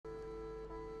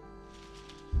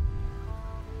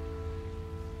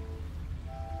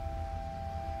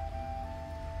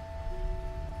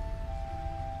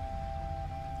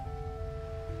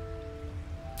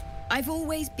I've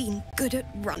always been good at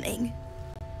running.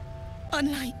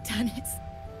 Unlike Dennis,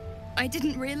 I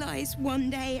didn't realize one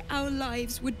day our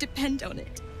lives would depend on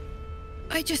it.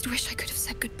 I just wish I could have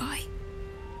said goodbye.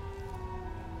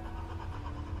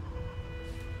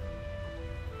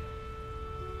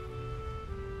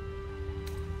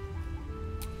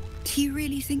 Do you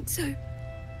really think so?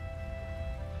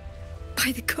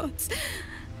 By the gods,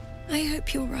 I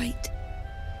hope you're right.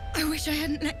 I wish I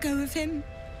hadn't let go of him.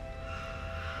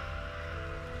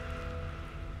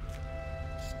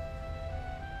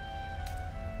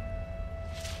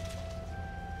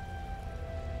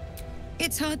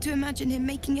 It's hard to imagine him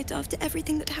making it after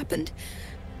everything that happened.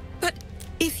 But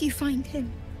if you find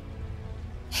him,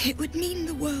 it would mean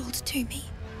the world to me.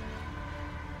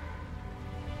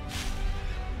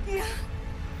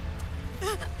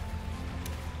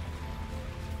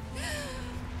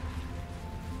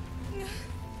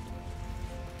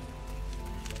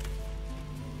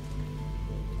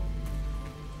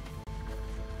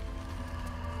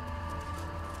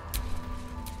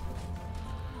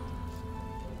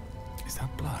 Is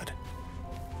that blood?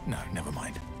 No, never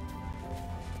mind.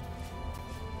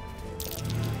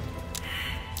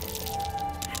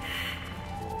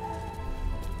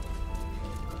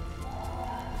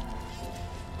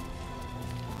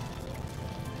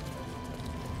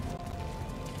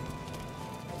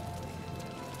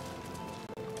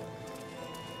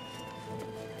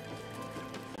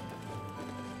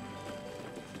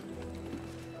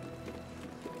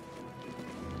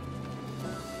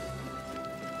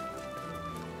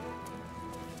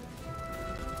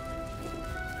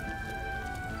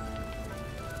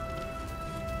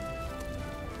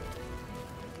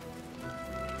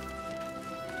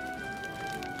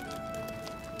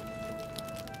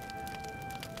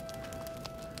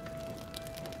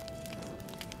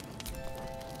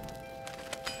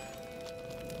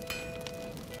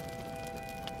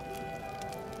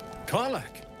 Karlach,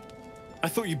 I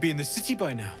thought you'd be in the city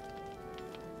by now.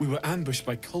 We were ambushed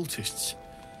by cultists.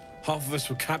 Half of us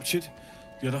were captured,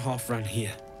 the other half ran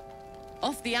here.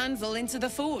 Off the anvil into the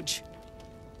forge.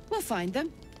 We'll find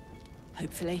them.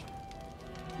 Hopefully.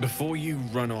 Before you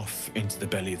run off into the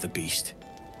belly of the beast,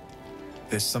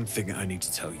 there's something I need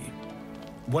to tell you.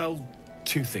 Well,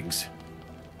 two things.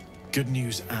 Good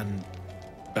news and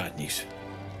bad news.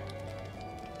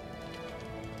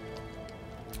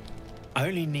 I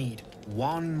only need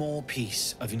one more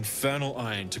piece of infernal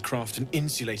iron to craft an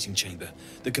insulating chamber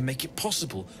that can make it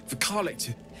possible for Karlach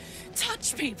to...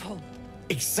 Touch people!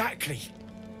 Exactly!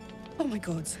 Oh my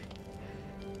god.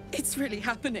 It's really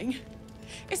happening.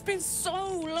 It's been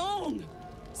so long!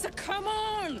 So come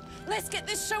on! Let's get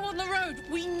this show on the road!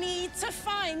 We need to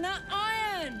find that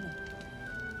iron!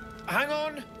 Hang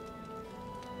on!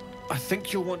 I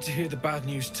think you'll want to hear the bad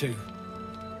news too.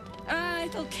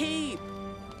 It'll keep.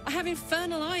 I have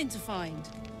infernal iron to find.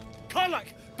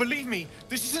 Karlach, believe me,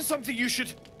 this isn't something you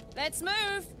should... Let's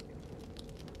move!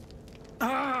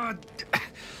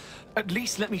 At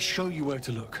least let me show you where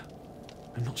to look.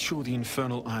 I'm not sure the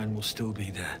infernal iron will still be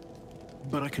there,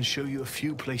 but I can show you a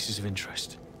few places of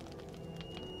interest.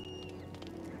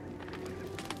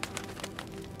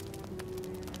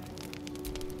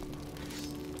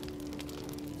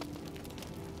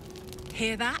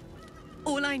 Hear that?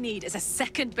 All I need is a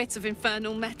second bit of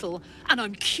infernal metal, and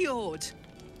I'm cured.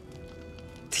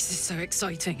 This is so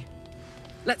exciting.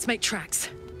 Let's make tracks.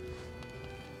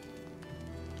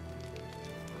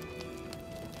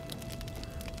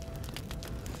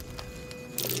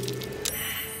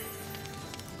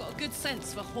 Got a good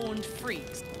sense for horned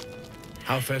freaks.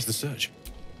 How fares the search?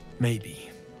 Maybe,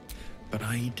 but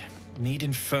I'd need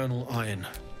infernal iron,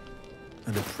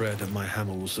 and a prayer that my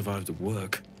hammer will survive the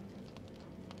work.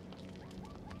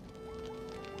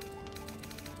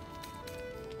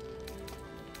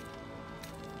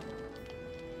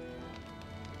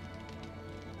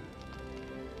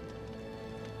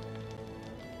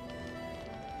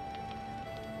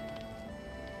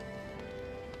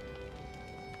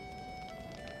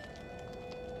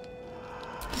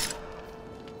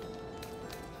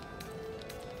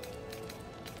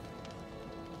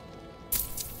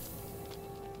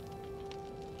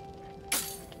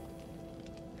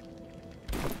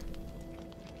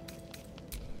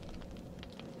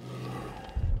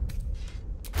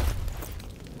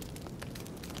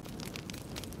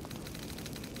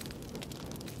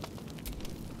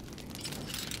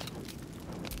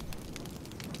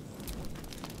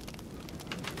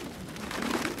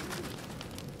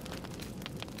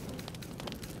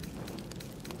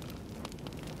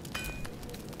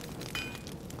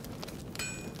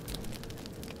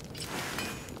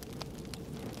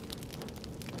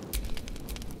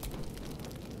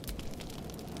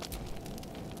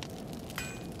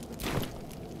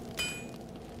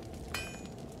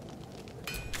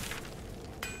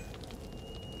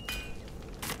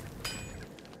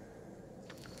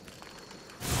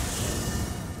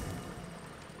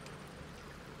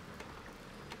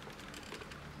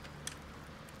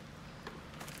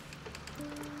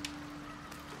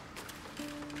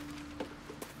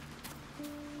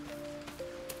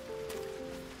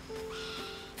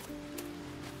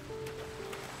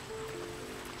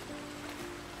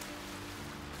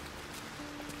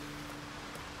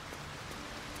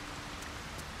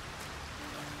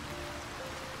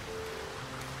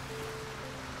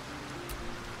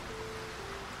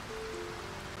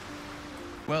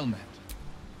 Well met.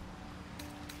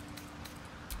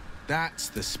 That's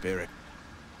the spirit.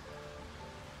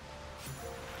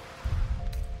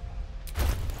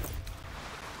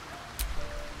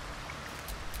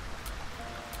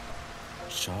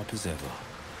 Sharp as ever.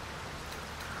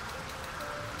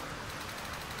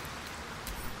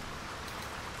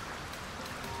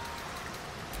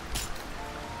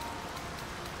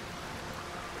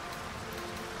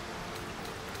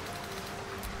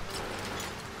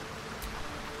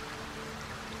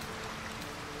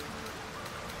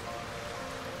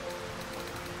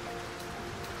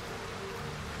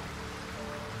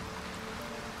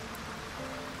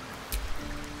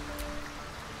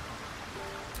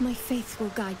 My faith will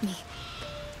guide me.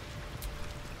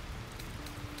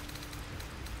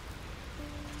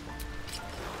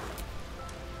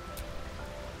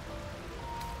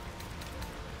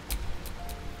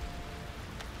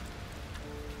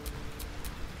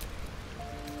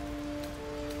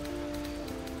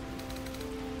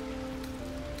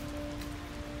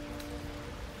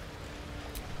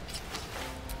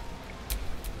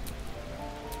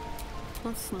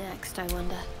 What's next, I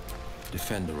wonder?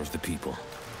 Defender of the people.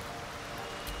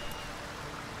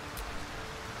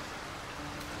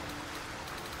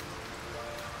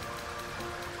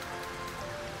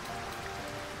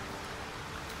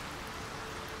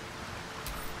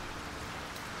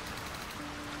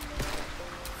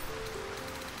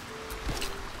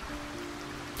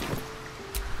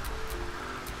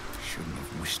 Shouldn't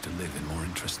have wished to live in more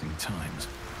interesting times.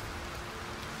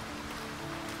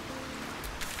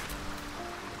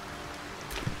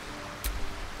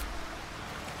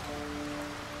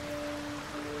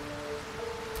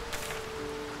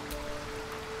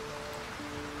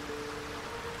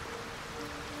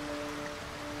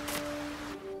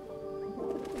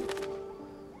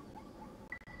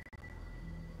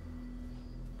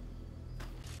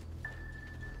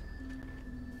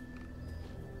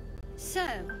 So,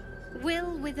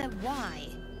 Will with a Y.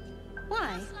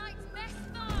 Why?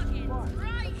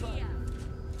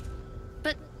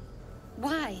 But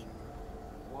why?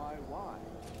 Why?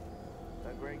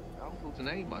 A great uncle's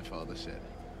name, my father said.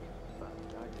 But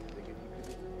I just figured he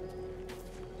could...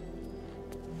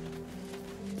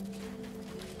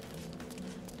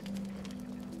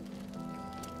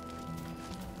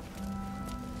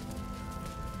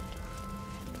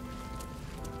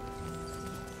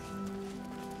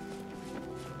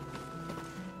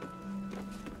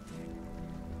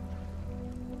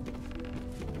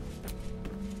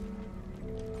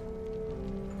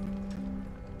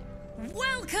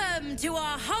 Welcome to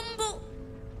our humble...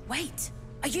 Wait,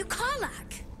 are you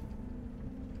Karlach?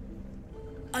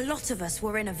 A lot of us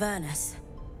were in Avernus.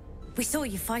 We saw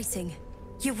you fighting.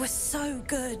 You were so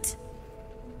good.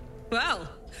 Well,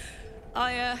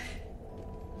 yeah,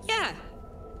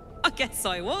 I guess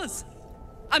I was.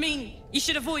 I mean, you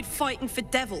should avoid fighting for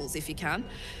devils if you can.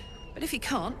 But if you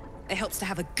can't, it helps to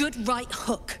have a good right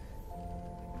hook.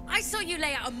 I saw you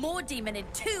lay out a Moor demon in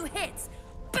 2 hits.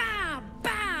 Bam!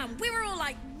 Bam! We were all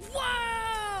like,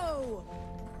 whoa!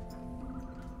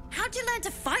 How'd you learn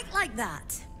to fight like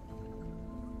that?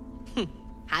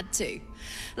 Had to.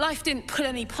 Life didn't pull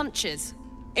any punches.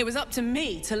 It was up to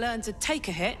me to learn to take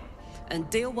a hit and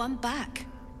deal one back.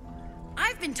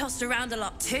 I've been tossed around a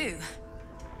lot too.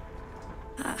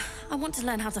 I want to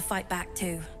learn how to fight back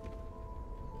too.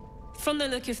 From the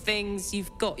look of things,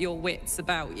 you've got your wits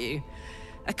about you.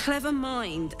 A clever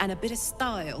mind and a bit of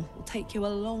style will take you a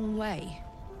long way.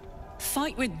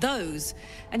 Fight with those,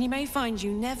 and you may find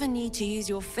you never need to use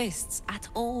your fists at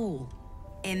all.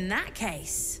 In that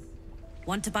case,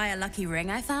 want to buy a lucky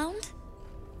ring I found?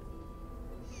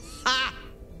 Ha!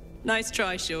 Nice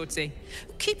try, Shorty.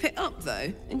 Keep it up,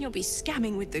 though, and you'll be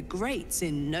scamming with the greats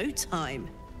in no time.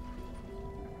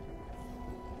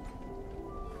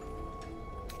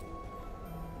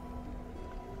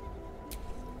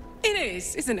 It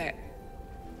is, isn't it?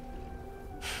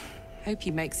 Hope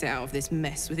he makes it out of this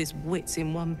mess with his wits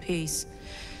in one piece.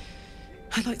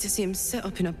 I'd like to see him set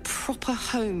up in a proper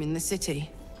home in the city.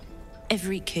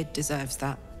 Every kid deserves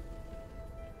that.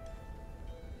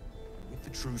 With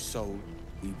the true soul,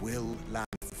 we will land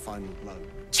the final blow.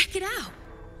 Check it out!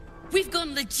 We've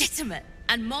gone legitimate,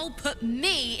 and Mole put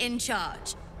me in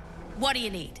charge. What do you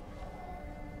need?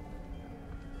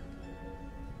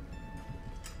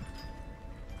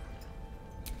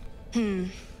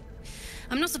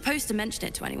 I'm not supposed to mention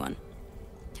it to anyone,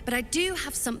 but I do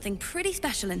have something pretty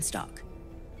special in stock.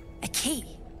 A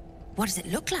key. What does it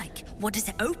look like? What does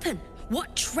it open?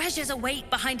 What treasures await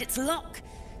behind its lock?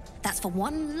 That's for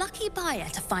one lucky buyer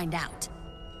to find out.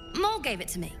 Mole gave it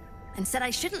to me and said I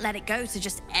shouldn't let it go to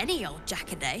just any old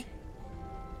Jackaday.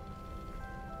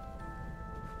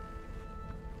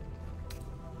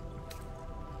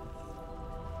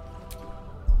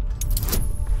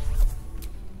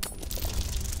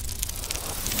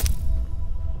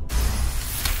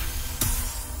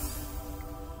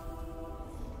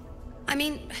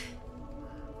 mean,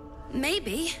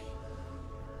 maybe.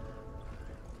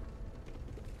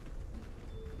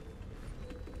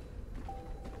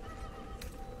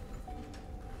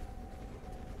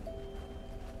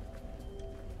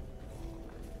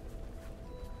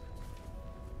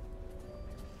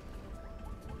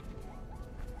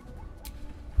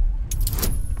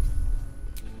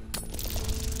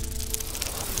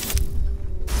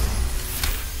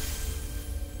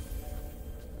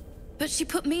 But she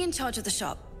put me in charge of the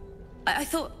shop. I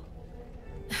thought...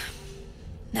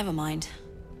 Never mind.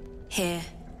 Here.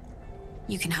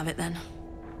 You can have it then.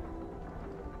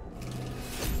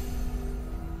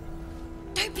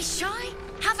 Don't be shy.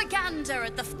 Have a gander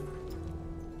at the...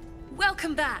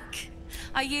 Welcome back.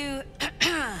 Are you...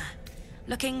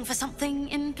 looking for something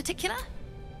in particular?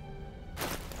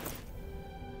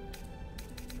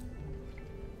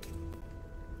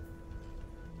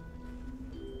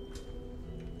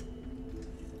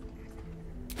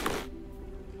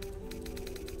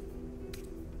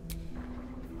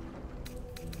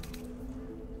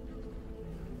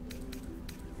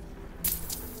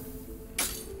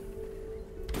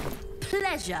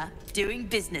 Pleasure doing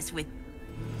business with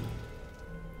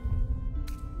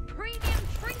premium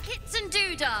trinkets and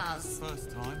doodahs.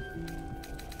 First time.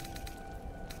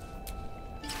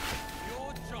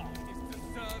 Your job is to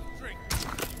serve drinks.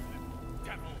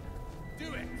 Devil,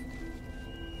 do it.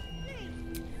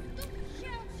 Please, stop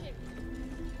shouting.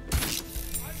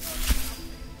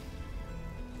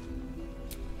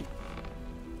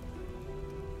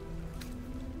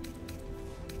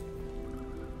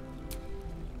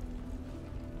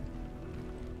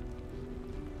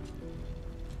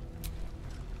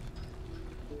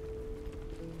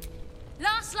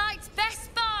 Last Light's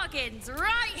best bargains,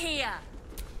 right here!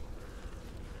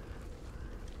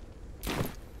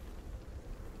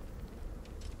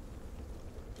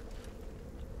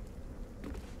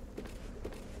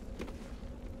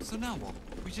 So now what?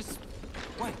 We just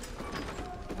wait.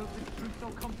 Hope the truth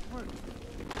will come through.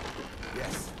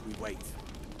 Yes, we wait.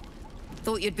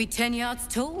 Thought you'd be 10 yards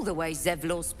tall the way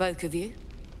Zevlor spoke of you.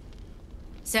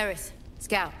 Sereth,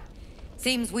 Scout.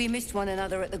 Seems we missed one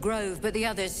another at the Grove, but the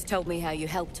others told me how you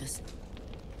helped us.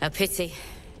 A pity.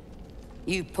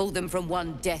 You pulled them from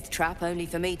one death trap, only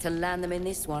for me to land them in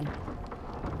this one.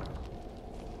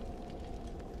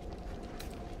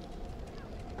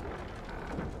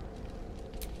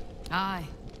 Aye,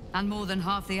 and more than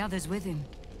half the others with him.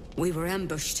 We were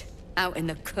ambushed, out in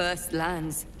the cursed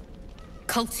lands.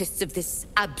 Cultists of this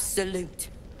absolute.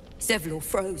 Zevlor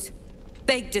froze,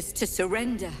 begged us to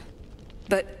surrender.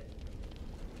 But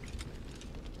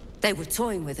they were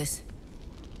toying with us,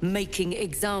 making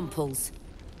examples.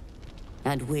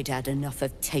 And we'd had enough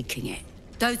of taking it.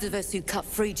 Those of us who cut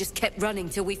free just kept running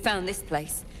till we found this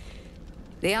place.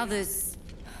 The others...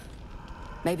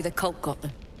 maybe the cult got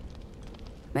them.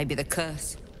 Maybe the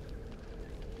curse.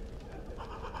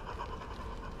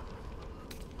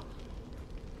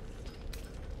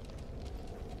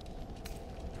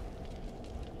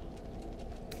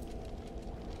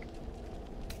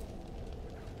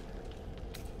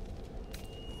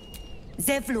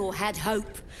 Zevlor had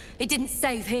hope. It didn't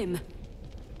save him.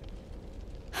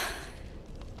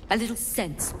 A little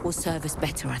sense will serve us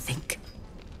better, I think.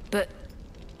 But...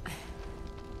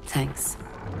 thanks.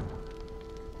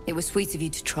 It was sweet of you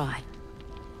to try.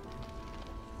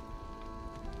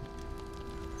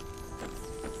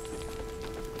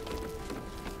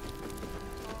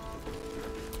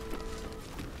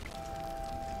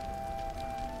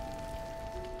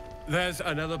 There's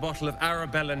another bottle of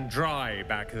Arabellan Dry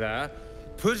back there.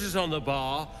 Put it on the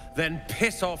bar, then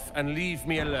piss off and leave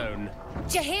me alone.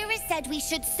 Jaheira said we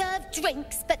should serve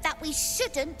drinks, but that we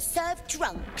shouldn't serve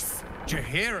drunks.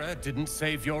 Jaheira didn't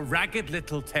save your ragged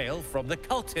little tail from the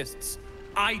cultists.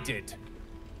 I did.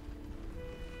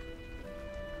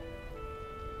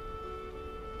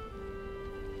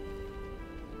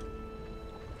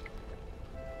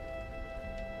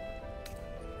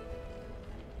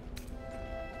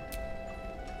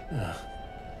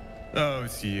 Oh,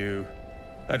 it's you.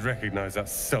 I'd recognize that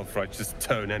self-righteous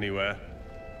tone anywhere.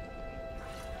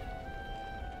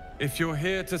 If you're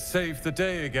here to save the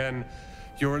day again,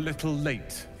 you're a little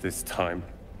late this time.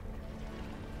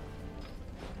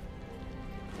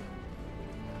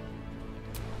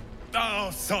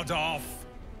 Oh, sod off!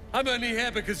 I'm only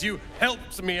here because you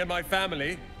helped me and my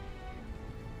family.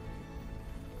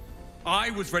 I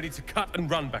was ready to cut and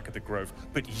run back at the Grove,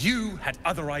 but you had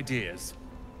other ideas.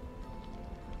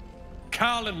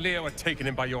 Carl and Leo are taken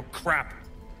in by your crap.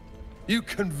 You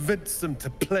convinced them to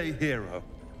play hero,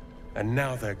 and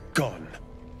now they're gone.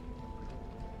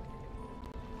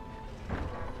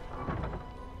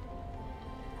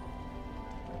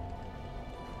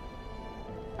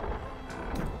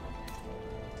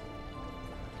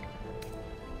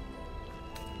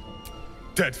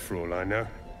 Dead for all I know.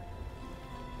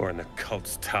 Or in the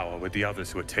cult's tower with the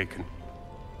others who were taken.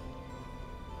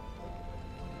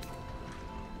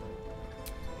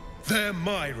 They're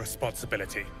my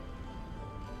responsibility.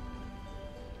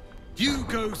 You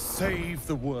go save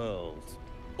the world.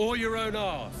 Or your own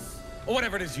arse. Or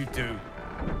whatever it is you do.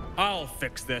 I'll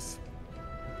fix this.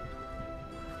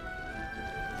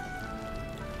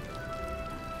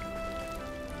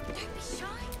 Don't be shy.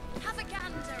 Have a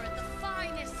gander at the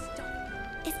finest stock.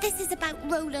 If this is about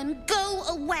Roland, go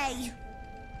away!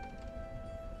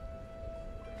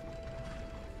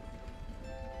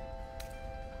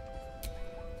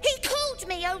 He called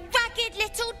me a ragged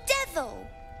little devil!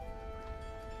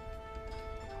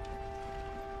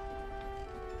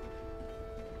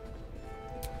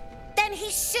 Then he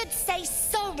should say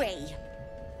sorry.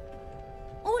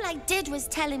 All I did was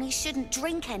tell him he shouldn't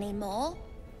drink anymore.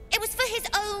 It was for his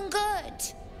own good.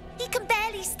 He can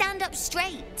barely stand up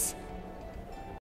straight.